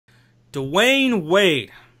Dwyane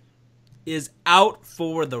Wade is out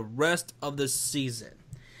for the rest of the season.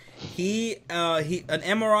 An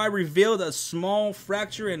MRI revealed a small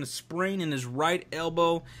fracture and a sprain in his right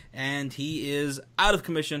elbow, and he is out of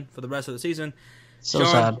commission for the rest of the season. So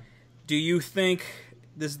John, sad. do you think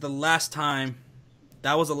this is the last time?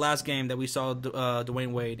 That was the last game that we saw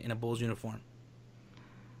Dwyane Wade in a Bulls uniform.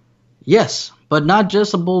 Yes, but not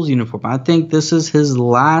just a Bulls uniform. I think this is his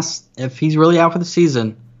last. If he's really out for the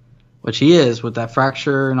season, which he is with that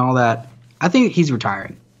fracture and all that, I think he's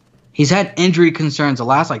retiring. He's had injury concerns the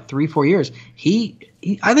last 3-4 years.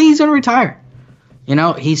 I think he's going to retire. You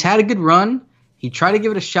know, he's had a good run. He tried to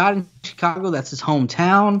give it a shot in Chicago. That's his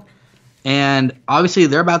hometown. And obviously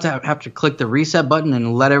they're about to have to click the reset button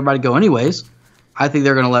and let everybody go anyways. I think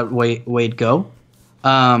they're going to let Wade go.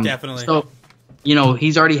 Definitely. So, you know,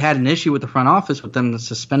 he's already had an issue with the front office with them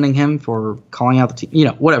suspending him for calling out the team. You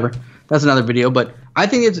know, whatever. That's another video. But I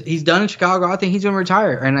think he's done in Chicago. I think he's going to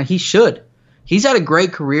retire, and he should. He's had a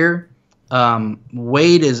great career.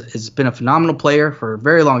 Wade has been a phenomenal player for a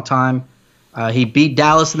very long time. He beat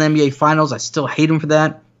Dallas in the NBA Finals. I still hate him for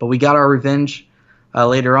that, but we got our revenge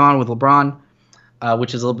later on with LeBron,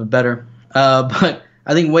 which is a little bit better. But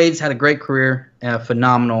I think Wade's had a great career,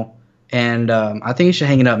 phenomenal, and I think he should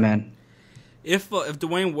hang it up, man. If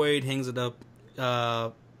Dwyane Wade hangs it up,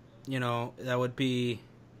 you know,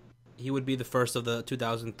 he would be the first of the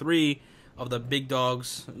 2003 of the big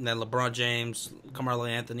dogs, and then LeBron James, Carmelo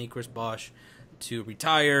Anthony, Chris Bosh, to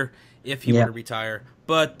retire if he were to retire.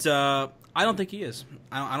 But I don't think he is.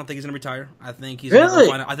 I don't think he's going to retire. I think he's really.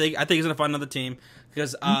 I think he's going to find another team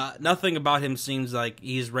because nothing about him seems like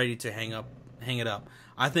he's ready to hang it up.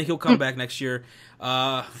 I think he'll come back next year.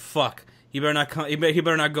 Fuck. He better not come. He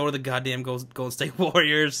better not go to the goddamn Golden State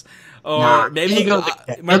Warriors, or maybe he goes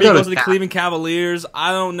to the Cleveland Cavaliers.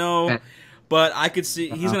 I don't know. But I could see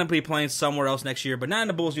he's going to be playing somewhere else next year, but not in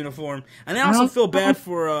the Bulls uniform. And I also feel bad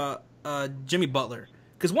for Jimmy Butler.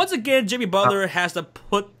 Because once again, Jimmy Butler has to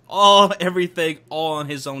put everything on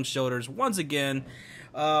his own shoulders. Once again,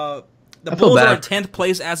 the Bulls are in 10th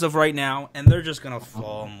place as of right now, and they're just going to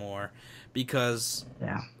fall more. Because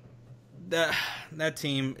that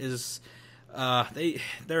team is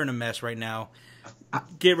they're in a mess right now.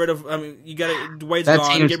 Get rid of Wade's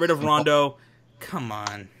gone. Get rid of Rondo. Come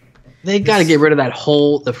on. They got to get rid of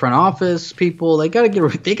the front office people. They got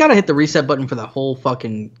to hit the reset button for the whole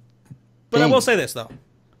fucking. But thing. I will say this though,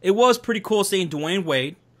 it was pretty cool seeing Dwyane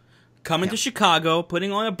Wade coming to Chicago,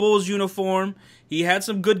 putting on a Bulls uniform. He had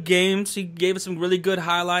some good games. He gave us some really good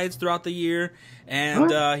highlights throughout the year,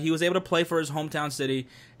 and he was able to play for his hometown city.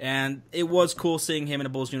 And it was cool seeing him in a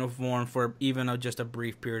Bulls uniform for even just a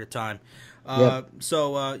brief period of time.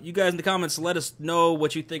 So you guys in the comments, let us know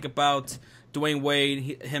what you think about Dwyane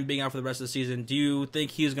Wade, him being out for the rest of the season. Do you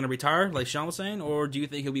think he's going to retire, like Sean was saying, or do you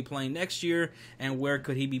think he'll be playing next year? And where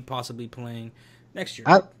could he be possibly playing next year?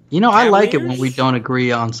 I like it when we don't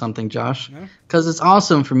agree on something, Josh, because it's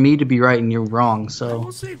awesome for me to be right and you're wrong. So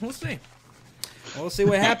we'll see. We'll see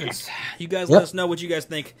what happens. You guys let us know what you guys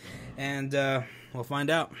think, and we'll find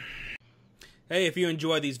out. Hey, if you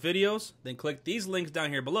enjoy these videos, then click these links down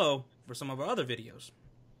here below for some of our other videos.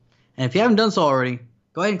 And if you haven't done so already,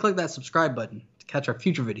 go ahead and click that subscribe button to catch our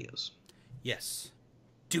future videos. Yes.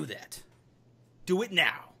 Do that. Do it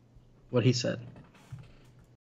now. What he said.